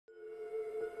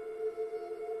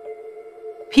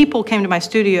People came to my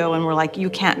studio and were like, you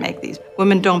can't make these.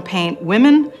 Women don't paint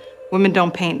women. Women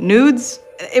don't paint nudes.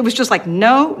 It was just like,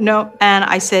 no, no. And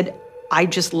I said, I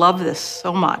just love this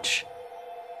so much.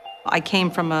 I came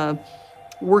from a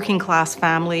working class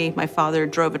family. My father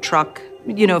drove a truck.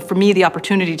 You know, for me, the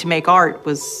opportunity to make art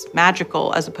was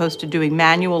magical as opposed to doing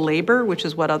manual labor, which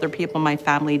is what other people in my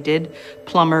family did.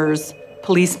 Plumbers,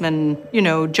 policemen, you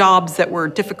know, jobs that were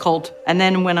difficult. And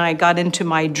then when I got into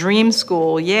my dream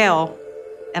school, Yale,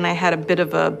 and I had a bit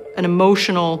of an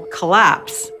emotional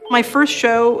collapse. My first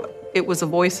show, it was a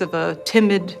voice of a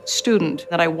timid student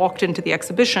that I walked into the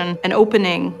exhibition. An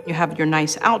opening, you have your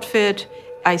nice outfit.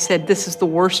 I said, this is the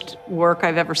worst work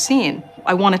I've ever seen.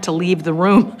 I wanted to leave the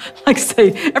room, like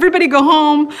say, everybody go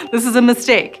home, this is a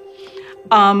mistake.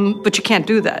 But you can't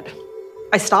do that.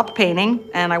 I stopped painting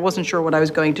and I wasn't sure what I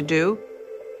was going to do.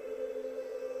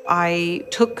 I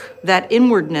took that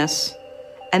inwardness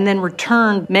and then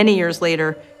returned many years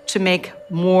later to make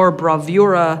more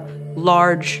bravura,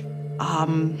 large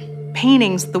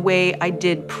paintings the way I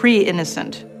did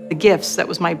pre-Innocent. The Gifts, that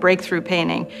was my breakthrough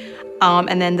painting.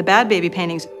 And then the Bad Baby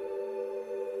paintings.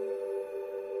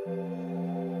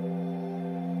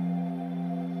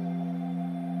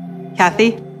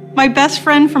 Kathy, my best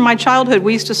friend from my childhood,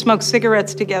 we used to smoke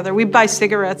cigarettes together. We'd buy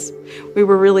cigarettes. We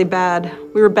were really bad.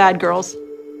 We were bad girls.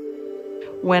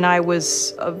 When I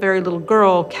was a very little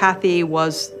girl, Kathy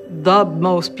was the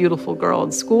most beautiful girl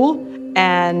in school.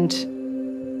 And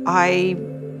I,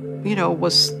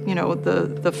 was,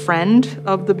 the friend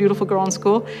of the beautiful girl in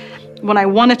school. When I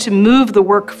wanted to move the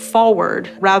work forward,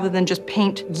 rather than just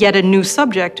paint yet a new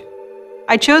subject,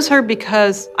 I chose her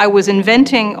because I was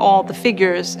inventing all the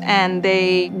figures and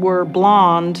they were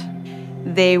blonde.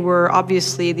 They were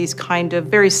obviously these kind of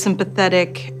very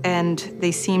sympathetic and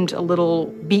they seemed a little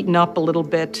beaten up a little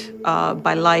bit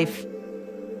by life.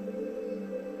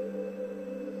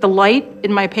 The light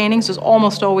in my paintings is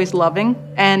almost always loving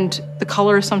and the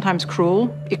color is sometimes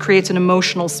cruel. It creates an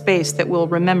emotional space that we'll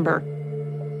remember.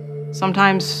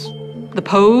 Sometimes the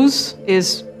pose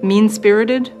is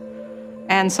mean-spirited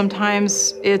and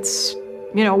sometimes it's,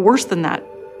 worse than that.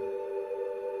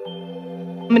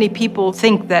 Many people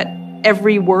think that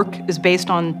every work is based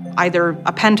on either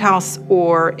a penthouse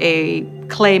or a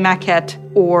clay maquette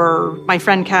or my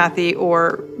friend Kathy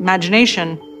or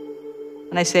imagination.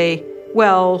 And I say,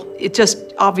 well, it just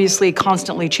obviously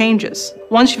constantly changes.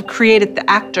 Once you've created the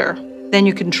actor, then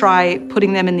you can try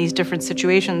putting them in these different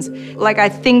situations. Like I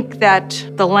think that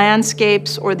the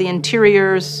landscapes or the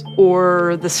interiors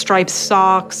or the striped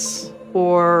socks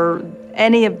or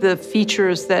any of the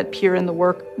features that appear in the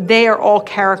work, they are all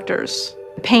characters.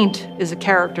 The paint is a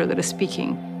character that is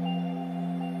speaking.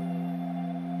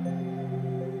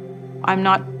 I'm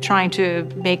not trying to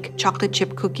make chocolate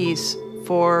chip cookies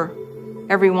for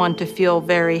everyone to feel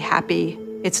very happy.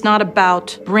 It's not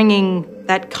about bringing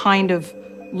that kind of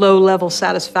low-level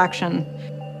satisfaction.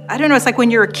 I don't know, it's like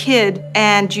when you're a kid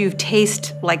and you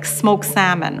taste like smoked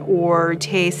salmon or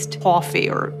taste coffee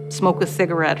or smoke a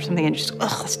cigarette or something and you just,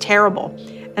 ugh, it's terrible.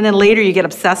 And then later you get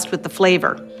obsessed with the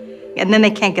flavor and then they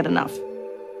can't get enough.